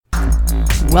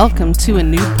Welcome to a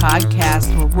new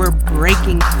podcast where we're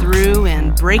breaking through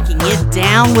and breaking it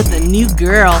down with a new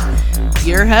girl.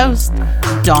 Your host,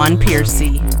 Dawn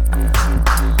Piercy.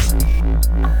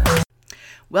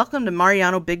 Welcome to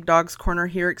Mariano Big Dog's Corner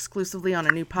here exclusively on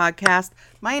a new podcast.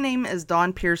 My name is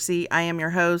Dawn Piercy. I am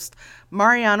your host.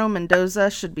 Mariano Mendoza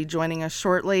should be joining us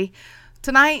shortly.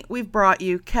 Tonight, we've brought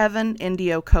you Kevin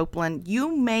Indio Copeland.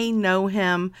 You may know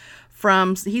him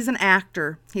he's an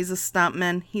actor, he's a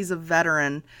stuntman, he's a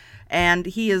veteran, and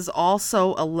he is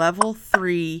also a level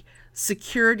 3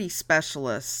 security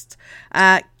specialist.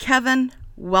 Kevin,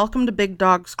 welcome to Big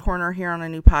Dog's Corner here on a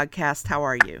new podcast. How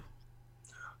are you?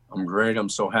 I'm great. I'm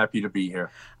so happy to be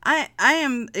here. I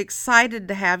am excited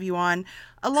to have you on.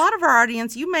 A lot of our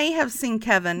audience, you may have seen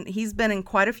Kevin. He's been in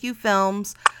quite a few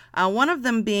films. One of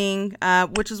them being,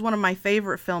 which is one of my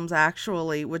favorite films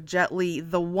actually, with Jet Li,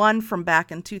 The One from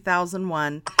back in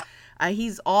 2001.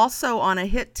 He's also on a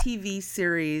hit TV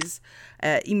series,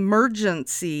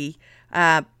 Emergency.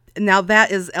 Now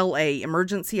that is LA,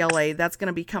 Emergency LA. That's going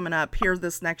to be coming up here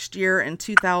this next year in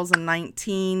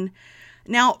 2019.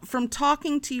 Now, from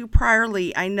talking to you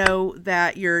priorly, I know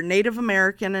that you're Native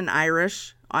American and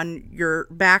Irish on your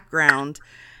background,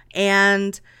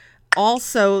 and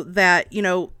also that,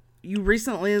 you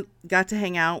recently got to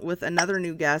hang out with another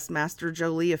new guest, Master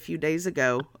Jolie, a few days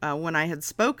ago when I had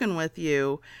spoken with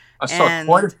you. I saw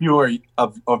quite a few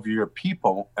of your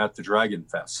people at the Dragon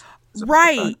Fest.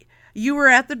 Right. You were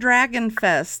at the Dragon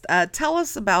Fest. Tell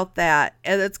us about that.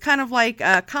 It's kind of like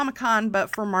Comic-Con,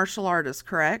 but for martial artists,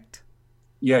 correct?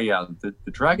 Yeah. The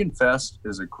Dragon Fest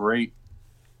is a great,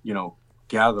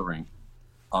 gathering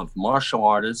of martial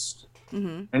artists,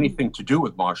 anything to do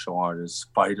with martial artists,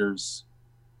 fighters,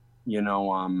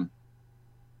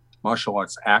 martial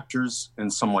arts actors,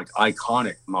 and some like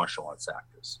iconic martial arts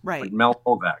actors. Right. Like Mel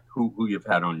Kovac, who you've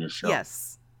had on your show.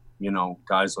 Yes.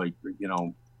 Guys like,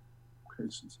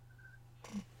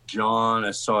 John,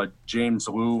 I saw James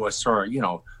Liu, I saw,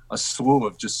 a slew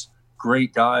of just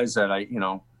great guys that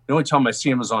the only time I see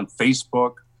him is on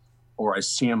Facebook, or I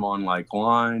see him on like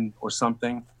Line or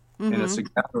something. And it's a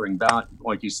gathering that,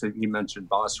 like you said, you mentioned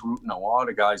Boss Root, and a lot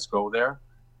of guys go there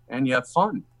and you have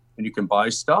fun and you can buy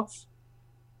stuff.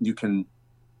 You can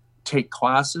take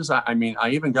classes. I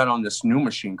even got on this new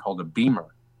machine called a Beamer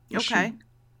machine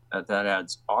that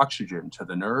adds oxygen to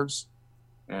the nerves,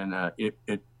 and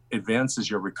it advances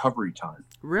your recovery time.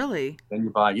 Really? Then you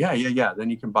buy,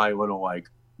 Then you can buy a little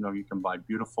you can buy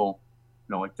beautiful,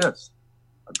 like this,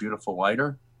 a beautiful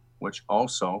lighter, which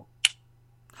also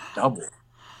double.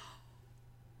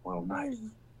 Well, nice.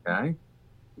 Okay.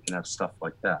 You can have stuff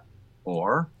like that.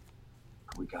 Or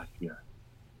what we got here?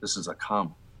 This is a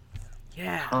comma.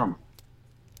 Yeah. Comma.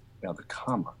 Yeah, the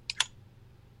comma.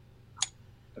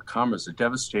 The comma is a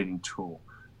devastating tool.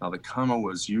 Now, the comma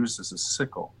was used as a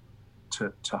sickle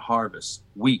to harvest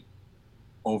wheat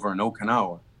over in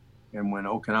Okinawa. And when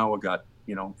Okinawa got,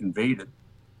 invaded,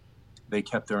 they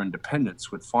kept their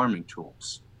independence with farming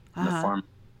tools. And the farming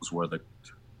tools were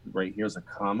right here's a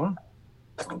comma.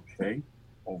 Okay.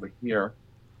 Over here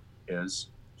is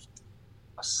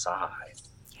a sigh.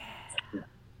 Yeah.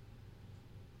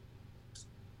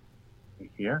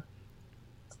 Right here.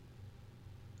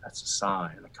 That's a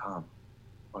sigh and a comma.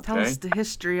 Okay. Tell us the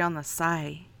history on the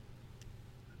sigh.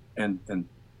 And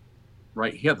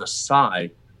right here, the sigh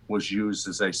was used,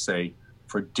 as they say,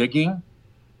 for digging,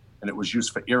 and it was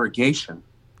used for irrigation.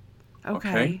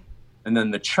 Okay. And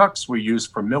then the chucks were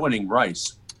used for milleting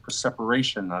rice, for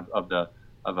separation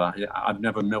I've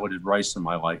never milleted rice in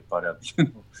my life, but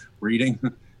reading,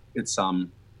 it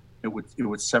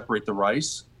would separate the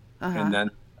rice. And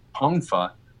then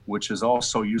pungfa, which is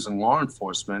also used in law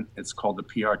enforcement, it's called the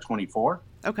PR-24.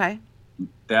 Okay.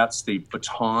 That's the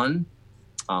baton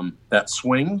that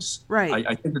swings. Right.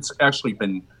 I think it's actually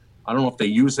been, I don't know if they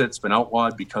use it. It's been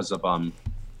outlawed because of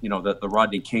the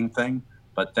Rodney King thing,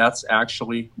 but that's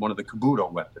actually one of the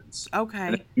kabuto weapons. Okay.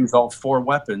 And if you use all 4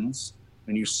 weapons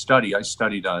and I studied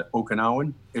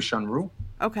Okinawan, Ishanru.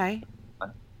 Okay.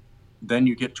 Then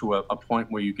you get to a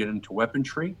point where you get into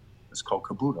weaponry. It's called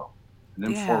kabuto. And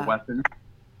then 4 weapons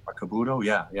are kabuto.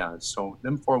 Yeah. So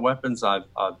them 4 weapons I've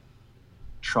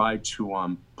tried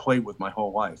to play with my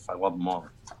whole life. I love them all.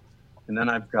 And then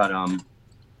I've got,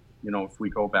 if we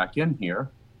go back in here,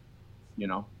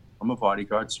 I'm a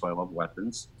bodyguard, so I love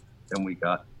weapons. Then we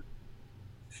got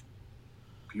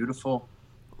beautiful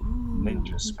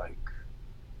ninja spike.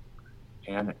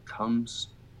 And it comes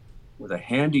with a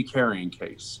handy carrying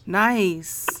case.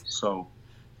 Nice. So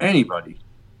anybody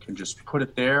can just put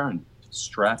it there and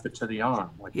strap it to the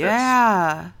arm like this.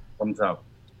 Yeah. Comes out.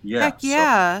 Yeah. Heck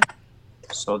yeah.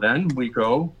 So then we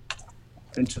go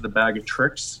into the bag of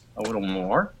tricks a little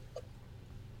more.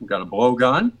 We got a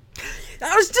blowgun.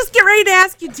 I was just getting ready to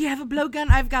ask you, do you have a blowgun?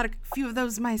 I've got a few of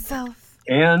those myself.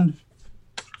 And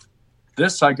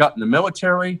this I got in the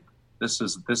military. This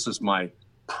is my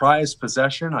prized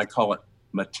possession. I call it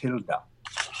Matilda.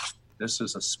 This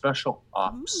is a special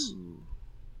ops. Ooh.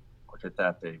 Look at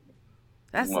that, baby.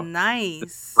 That's nice.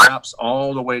 It wraps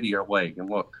all the way to your leg. And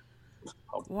look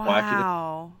how black it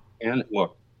is. And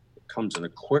look, it comes in a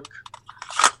quick.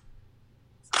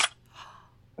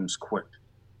 Comes quick.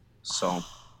 So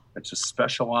it's a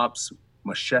special ops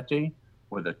machete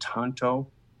with a Tanto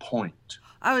point.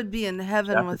 I would be in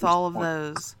heaven with all of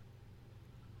those.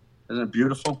 Isn't it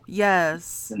beautiful?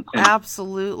 Yes, and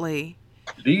absolutely.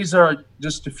 These are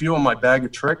just a few of my bag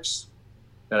of tricks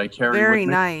that I carry with me. Very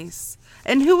nice.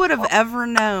 And who would have ever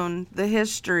known the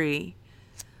history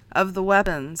of the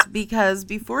weapons? Because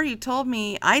before you told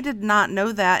me, I did not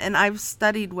know that, and I've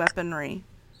studied weaponry.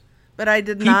 But I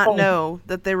did not know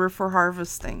that they were for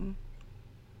harvesting.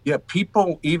 Yeah,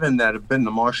 people even that have been in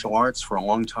the martial arts for a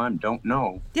long time don't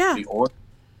know the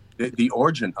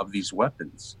origin of these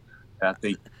weapons, that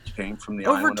they came from the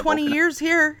island of Okinawa. Over 20 years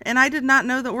here, and I did not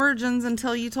know the origins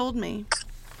until you told me.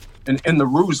 And the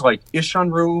Rus, like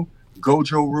Ishan-ryu,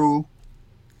 Gojo-ryu,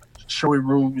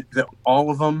 Shoei-ryu,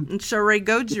 all of them. And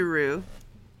Shoei-goju-ryu.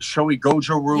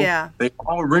 Shoei-goju-ryu. Yeah. They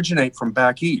all originate from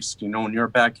back east, when you're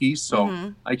back east.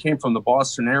 So I came from the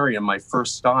Boston area. My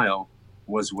first style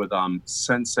was with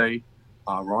Sensei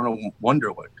Ronald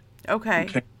Wunderlich. Okay.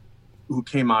 Who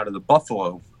came out of the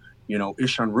Buffalo,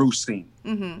 Ishan-ryu scene,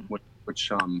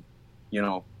 which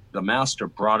the master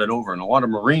brought it over. And a lot of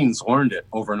Marines learned it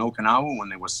over in Okinawa when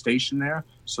they were stationed there.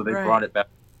 So they brought it back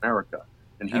to America.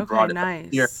 And he brought it back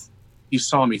here. He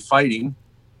saw me fighting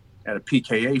at a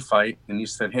PKA fight, and he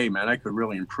said, "Hey, man, I could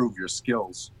really improve your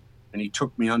skills." And he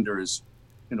took me under his,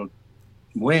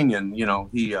 wing, and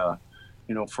he,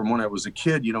 from when I was a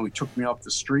kid, he took me off the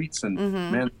streets, and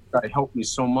man, that guy helped me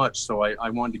so much. So I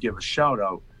wanted to give a shout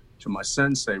out to my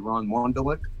sensei, Ron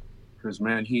Wunderlich, because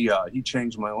man, he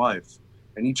changed my life,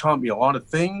 and he taught me a lot of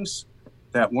things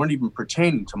that weren't even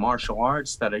pertaining to martial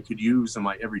arts that I could use in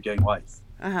my everyday life.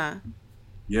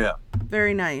 Yeah.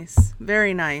 Very nice.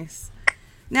 Very nice.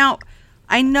 Now,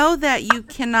 I know that you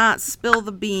cannot spill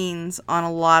the beans on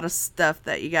a lot of stuff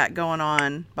that you got going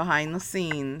on behind the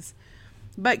scenes,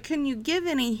 but can you give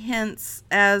any hints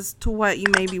as to what you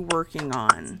may be working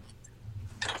on?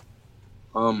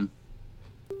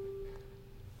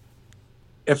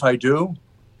 If I do,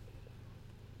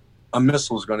 a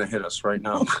missile is going to hit us right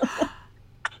now.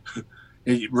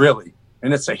 Really.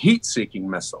 And it's a heat-seeking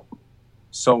missile.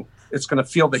 So it's going to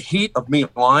feel the heat of me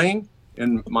lying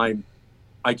in my...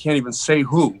 I can't even say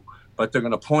who, but they're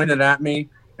going to point it at me,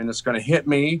 and it's going to hit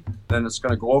me. Then it's going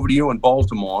to go over to you in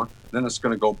Baltimore. Then it's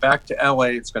going to go back to LA.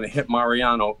 It's going to hit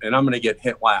Mariano, and I'm going to get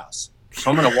hit last. So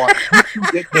I'm going to watch you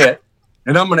get hit,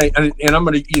 and I'm going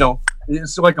to,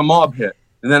 it's like a mob hit,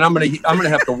 and then I'm going to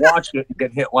have to watch it and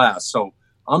get hit last. So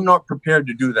I'm not prepared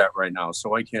to do that right now,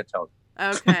 so I can't tell you.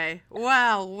 Okay.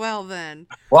 Wow. Well then.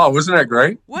 Wow, wasn't that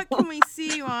great? What can we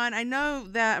see you on? I know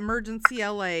that Emergency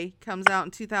LA comes out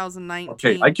in 2019.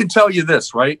 Okay, I can tell you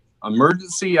this, right?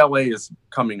 Emergency LA is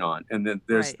coming on, and then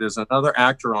there's another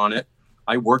actor on it.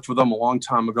 I worked with him a long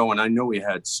time ago, and I know he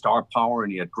had star power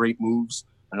and he had great moves.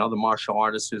 Another martial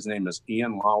artist, his name is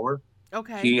Ian Lauer.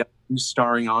 Okay. He's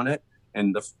starring on it,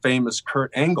 and the famous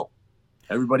Kurt Angle.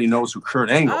 Everybody knows who Kurt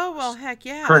Angle is. Oh, well, heck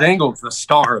yeah. Kurt Angle's the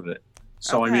star of it.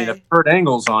 So, I mean, if Kurt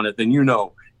Angle's on it, then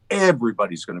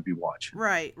everybody's going to be watching.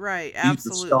 Right, absolutely. He's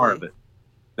the star of it.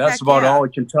 That's about all I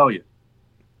can tell you.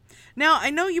 Now,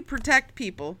 I know you protect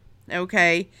people,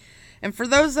 okay? And for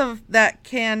those that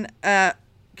cannot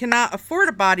afford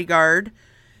a bodyguard,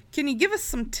 can you give us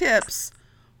some tips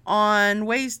on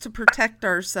ways to protect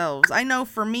ourselves? I know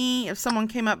for me, if someone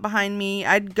came up behind me,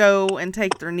 I'd go and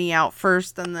take their knee out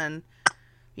first, and then...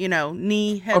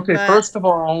 knee, head, okay, butt, first of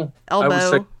all, elbow.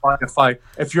 I would say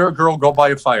if you're a girl, go buy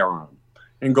a firearm.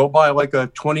 And go buy like a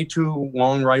 22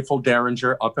 long rifle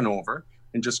Derringer up and over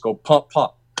and just go pop,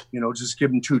 pop. Just give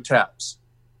them 2 taps.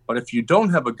 But if you don't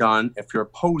have a gun, if you're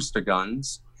opposed to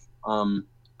guns,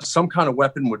 some kind of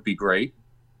weapon would be great.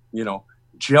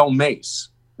 Gel mace,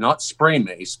 not spray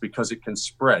mace because it can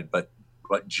spread, but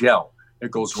gel.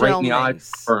 It goes right in the eye,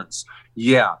 burns.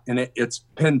 Yeah, and it's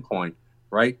pinpoint.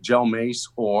 Right? Gel mace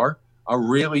or a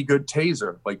really good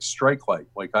taser, like Strike Light,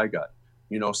 like I got.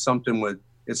 Something with,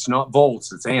 it's not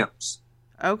volts, it's amps.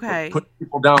 Okay. Put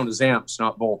people down as amps,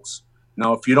 not volts.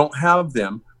 Now, if you don't have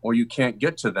them or you can't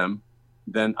get to them,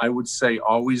 then I would say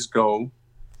always go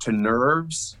to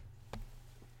nerves,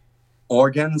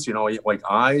 organs, like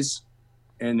eyes,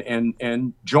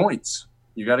 and joints.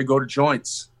 You got to go to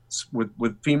joints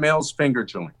with females, finger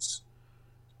joints,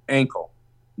 ankle,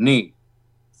 knee,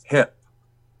 hip,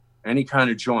 any kind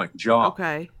of joint, jaw,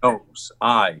 okay, nose,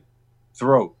 eye,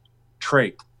 throat,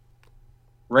 trach,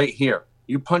 right here.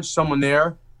 You punch someone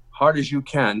there hard as you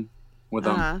can with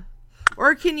them.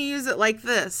 Or can you use it like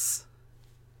this?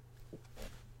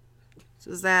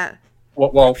 So is that?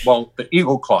 Well, the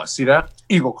eagle claw. See that?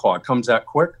 Eagle claw comes out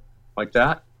quick, like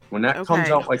that. When that comes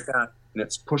out like that, and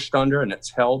it's pushed under and it's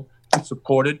held and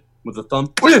supported with the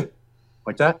thumb,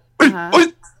 like that,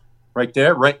 right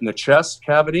there, right in the chest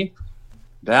cavity,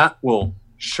 that will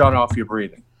shut off your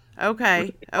breathing.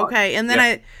 Okay. And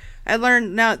then I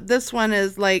learned now this one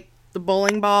is like the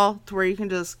bowling ball to where you can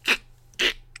just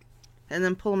and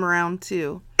then pull them around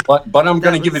too. But I'm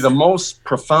going to give you the most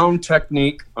profound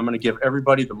technique. I'm going to give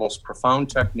everybody the most profound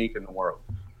technique in the world.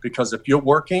 Because if you're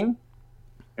working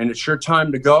and it's your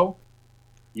time to go,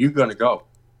 you're going to go.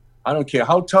 I don't care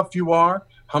how tough you are,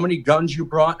 how many guns you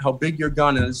brought, how big your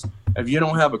gun is. If you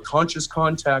don't have a conscious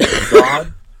contact with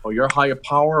God or your higher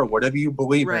power or whatever you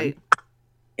believe in,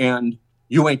 and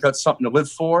you ain't got something to live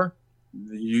for,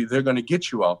 they're going to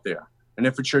get you out there. And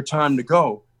if it's your time to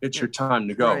go, it's your time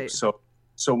to go.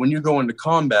 So when you go into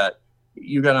combat,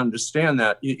 you got to understand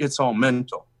that it's all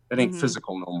mental. It ain't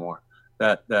physical no more.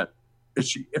 That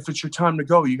if it's your time to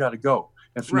go, you got to go.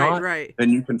 If not, then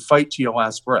you can fight to your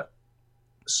last breath.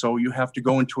 So you have to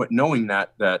go into it knowing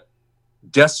that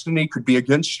destiny could be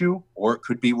against you or it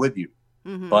could be with you.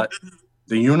 But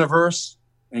the universe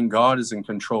and God is in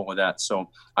control of that. So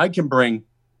I can bring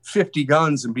 50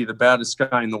 guns and be the baddest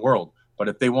guy in the world. But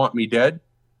if they want me dead,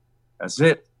 that's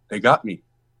it. They got me.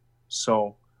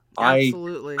 So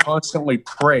Absolutely. I constantly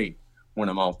pray when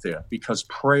I'm out there, because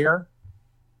prayer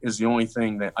is the only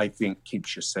thing that I think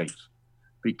keeps you safe,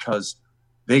 because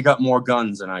they got more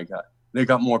guns than I got. They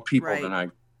got more people than I.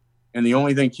 And the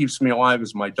only thing keeps me alive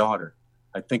is my daughter.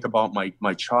 I think about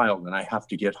my child, and I have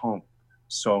to get home.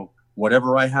 So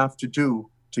whatever I have to do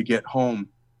to get home,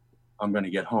 I'm going to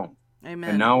get home.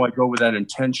 Amen. And now I go with that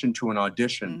intention to an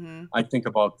audition. I think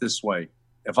about this way.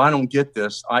 If I don't get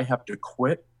this, I have to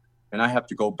quit and I have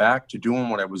to go back to doing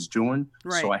what I was doing.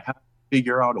 So I have to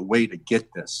figure out a way to get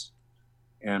this.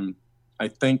 And I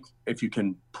think if you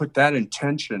can put that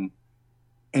intention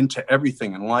into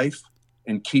everything in life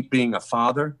and keep being a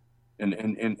father and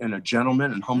a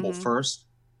gentleman and humble first,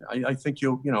 I think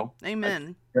you'll,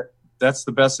 Amen. That's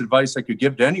the best advice I could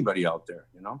give to anybody out there,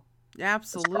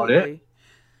 Absolutely.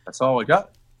 That's all I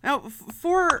got. Now,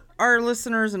 for our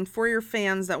listeners and for your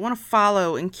fans that want to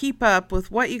follow and keep up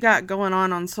with what you got going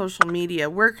on social media,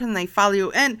 where can they follow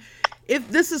you? And if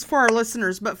this is for our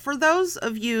listeners, but for those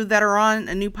of you that are on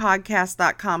a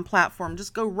newpodcast.com platform,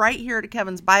 just go right here to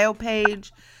Kevin's bio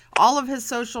page. All of his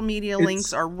social media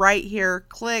links are right here.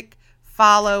 Click,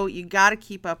 follow. You got to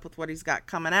keep up with what he's got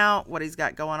coming out, what he's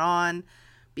got going on,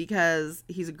 because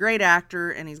he's a great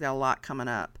actor and he's got a lot coming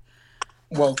up.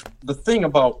 Well, the thing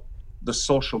about the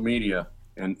social media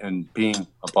and being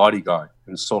a bodyguard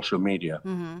in social media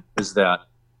is that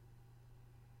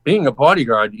being a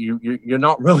bodyguard, you're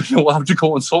not really allowed to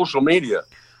go on social media.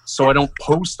 So I don't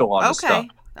post a lot of stuff.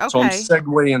 So I'm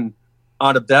segueing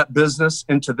out of that business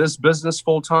into this business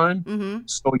full time.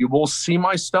 So you will see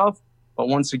my stuff, but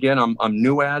once again, I'm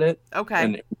new at it.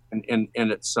 And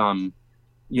it's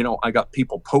I got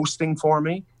people posting for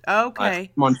me. I'm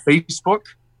on Facebook.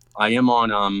 I'm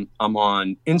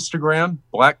on Instagram,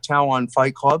 Black Towel on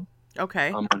Fight Club. I'm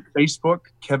on Facebook,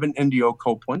 Kevin Indio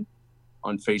Copeland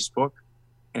on Facebook.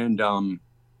 And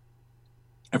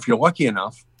if you're lucky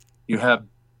enough, you have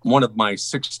one of my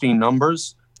 16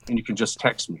 numbers and you can just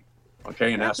text me.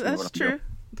 And ask me what I'm doing.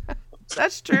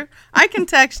 That's true. I can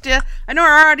text you. I know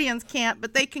our audience can't,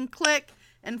 but they can click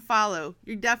and follow.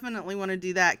 You definitely want to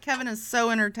do that. Kevin is so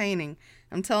entertaining.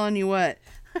 I'm telling you what.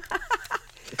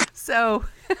 So,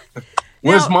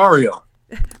 where's Mario?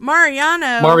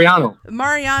 Mariano,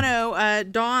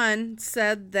 Dawn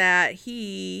said that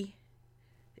he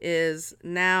is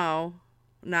now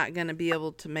not going to be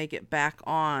able to make it back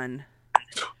on.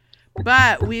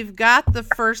 But we've got the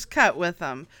first cut with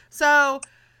him. So,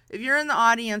 if you're in the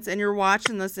audience and you're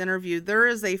watching this interview, there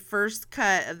is a first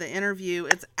cut of the interview.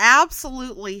 It's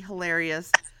absolutely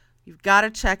hilarious. You've got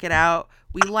to check it out.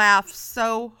 We laugh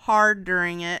so hard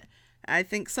during it. I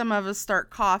think some of us start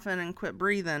coughing and quit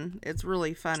breathing. It's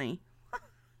really funny.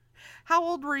 How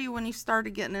old were you when you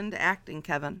started getting into acting,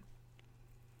 Kevin?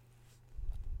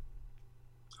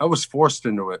 I was forced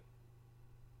into it.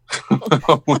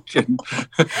 I'm kidding.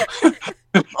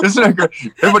 Isn't that great?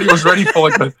 Everybody was ready for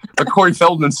like a Corey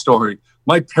Feldman story.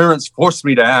 my parents forced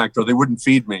me to act or they wouldn't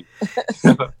feed me.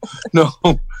 No,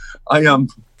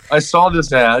 I saw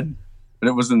this ad and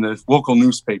it was in the local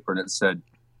newspaper and it said,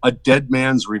 "A Dead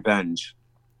Man's Revenge."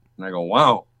 And I go,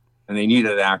 wow. And they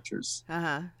needed actors,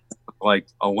 like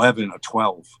 11 or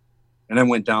 12. And I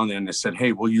went down there and they said,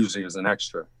 "Hey, we'll use you as an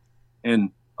extra."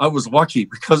 And I was lucky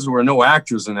because there were no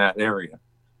actors in that area.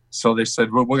 So they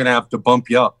said, "Well, we're going to have to bump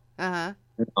you up." Yeah,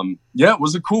 it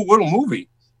was a cool little movie.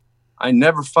 I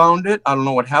never found it. I don't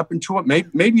know what happened to it.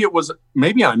 Maybe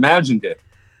I imagined it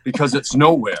because it's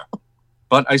nowhere.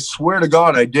 But I swear to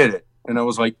God, I did it. And I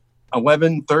was like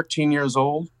 11, 13 years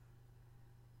old.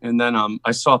 And then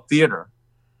I saw theater.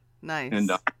 Nice.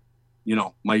 And,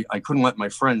 I couldn't let my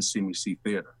friends see me see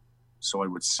theater. So I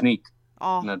would sneak.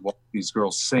 And I'd watch these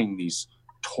girls sing these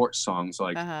torch songs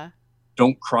like,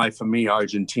 "Don't Cry for Me,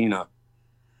 Argentina."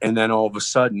 And then all of a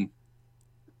sudden,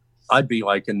 I'd be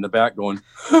like in the back going,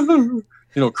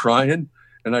 crying.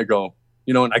 And I go,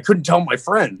 and I couldn't tell my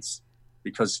friends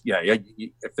because,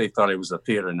 if they thought I was a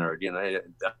theater nerd,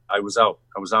 I was out.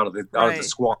 I was out of the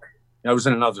squad. I was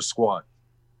in another squad.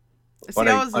 See, but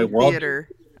I was in theater.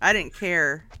 I didn't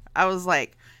care. I was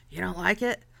like, "You don't like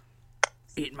it?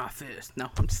 Eat my fist." No,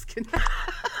 I'm just kidding.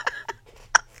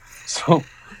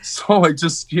 So I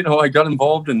just, I got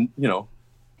involved and,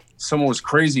 someone was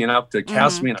crazy enough to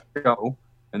cast me in a show.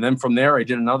 And then from there, I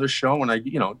did another show and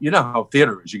you know how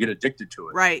theater is. You get addicted to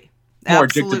it. Right. More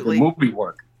addicted to movie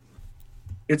work.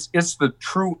 It's the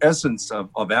true essence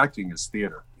of acting is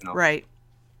theater, Right.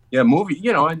 Yeah, movie,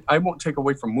 I won't take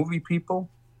away from movie people,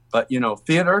 but,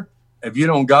 theater, if you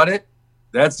don't got it,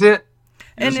 that's it.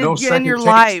 There's no second you're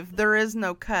live. There is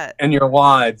no cut. And you're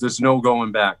live. There's no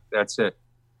going back. That's it.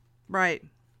 Right.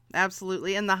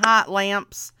 Absolutely. And the hot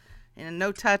lamps and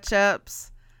no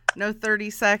touch-ups, no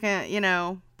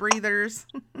 30-second, breathers.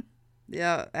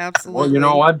 Yeah, absolutely.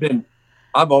 Well,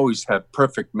 I've always had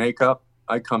perfect makeup.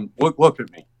 I come, look at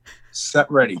me.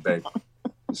 Set ready, baby.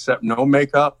 No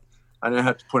makeup. I didn't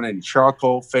have to put any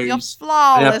charcoal face. You're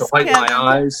flawless, I didn't have to light my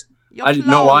eyes. I didn't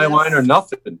know eyeliner,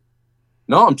 nothing.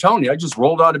 No, I'm telling you, I just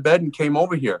rolled out of bed and came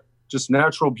over here. Just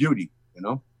natural beauty,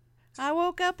 I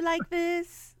woke up like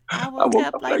this. I woke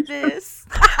up like this.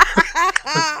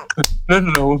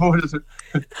 No. What is it?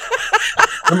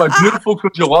 Am I beautiful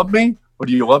because you love me? Or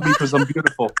do you love me because I'm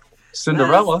beautiful?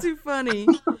 Cinderella. That's too funny.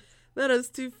 That is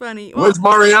too funny. Where's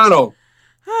Mariano?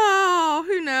 Oh,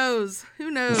 who knows?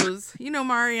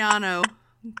 Mariano.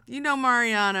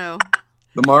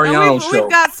 The Mariano Show. We've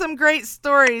got some great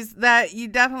stories that you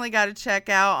definitely got to check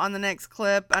out on the next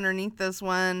clip underneath this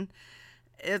one.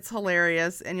 It's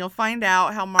hilarious, and you'll find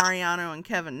out how Mariano and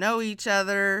Kevin know each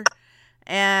other.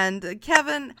 And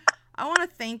Kevin, I want to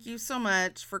thank you so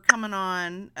much for coming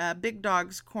on Big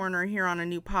Dog's Corner here on a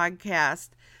new podcast.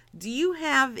 Do you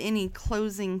have any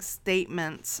closing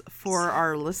statements for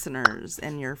our listeners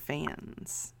and your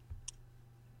fans?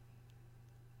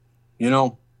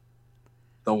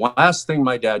 The last thing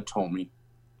my dad told me,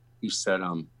 he said,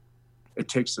 it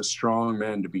takes a strong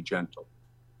man to be gentle.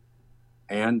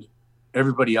 And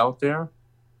everybody out there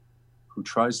who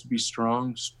tries to be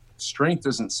strong, strength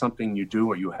isn't something you do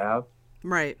or you have.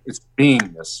 Right. It's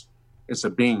beingness. It's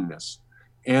a beingness.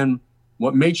 And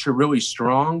what makes you really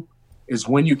strong is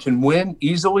when you can win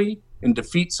easily and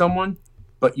defeat someone,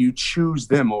 but you choose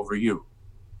them over you.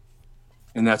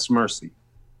 And that's mercy.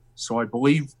 So I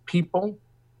believe people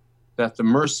that the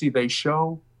mercy they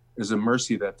show is a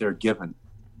mercy that they're given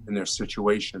in their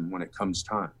situation when it comes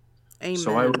time. Amen.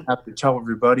 So I would have to tell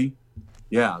everybody,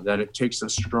 that it takes a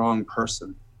strong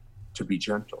person to be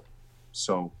gentle.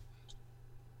 So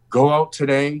go out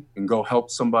today and go help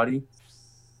somebody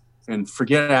and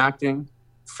forget acting,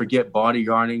 forget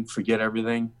bodyguarding, forget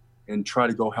everything, and try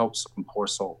to go help some poor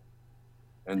soul.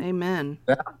 And Amen.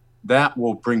 That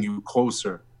will bring you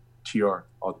closer to your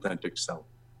authentic self.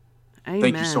 Amen.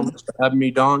 Thank you so much for having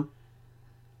me, Dawn.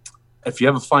 If you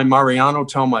ever find Mariano,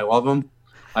 tell him I love him.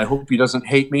 I hope he doesn't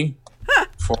hate me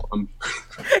for him.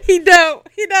 He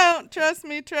don't. Trust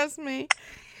me.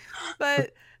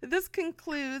 But this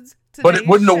concludes today's But it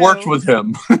wouldn't show. have worked with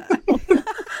him.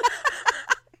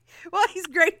 Well, he's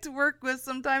great to work with.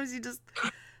 Sometimes he just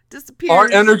disappears. Our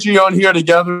energy on here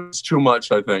together is too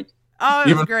much, I think. Oh,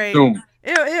 it was great. Zoom.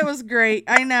 It was great.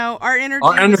 I know. Our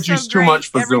energy is too much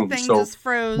for Everything Zoom. So just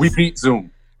froze. we beat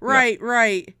Zoom.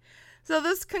 Right. So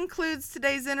this concludes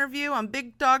today's interview on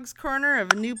Big Dog's Corner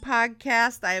of a new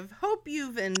podcast. I hope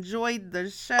you've enjoyed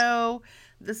the show.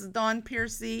 This is Dawn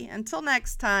Piercy. Until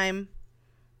next time,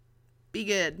 be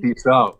good. Peace out.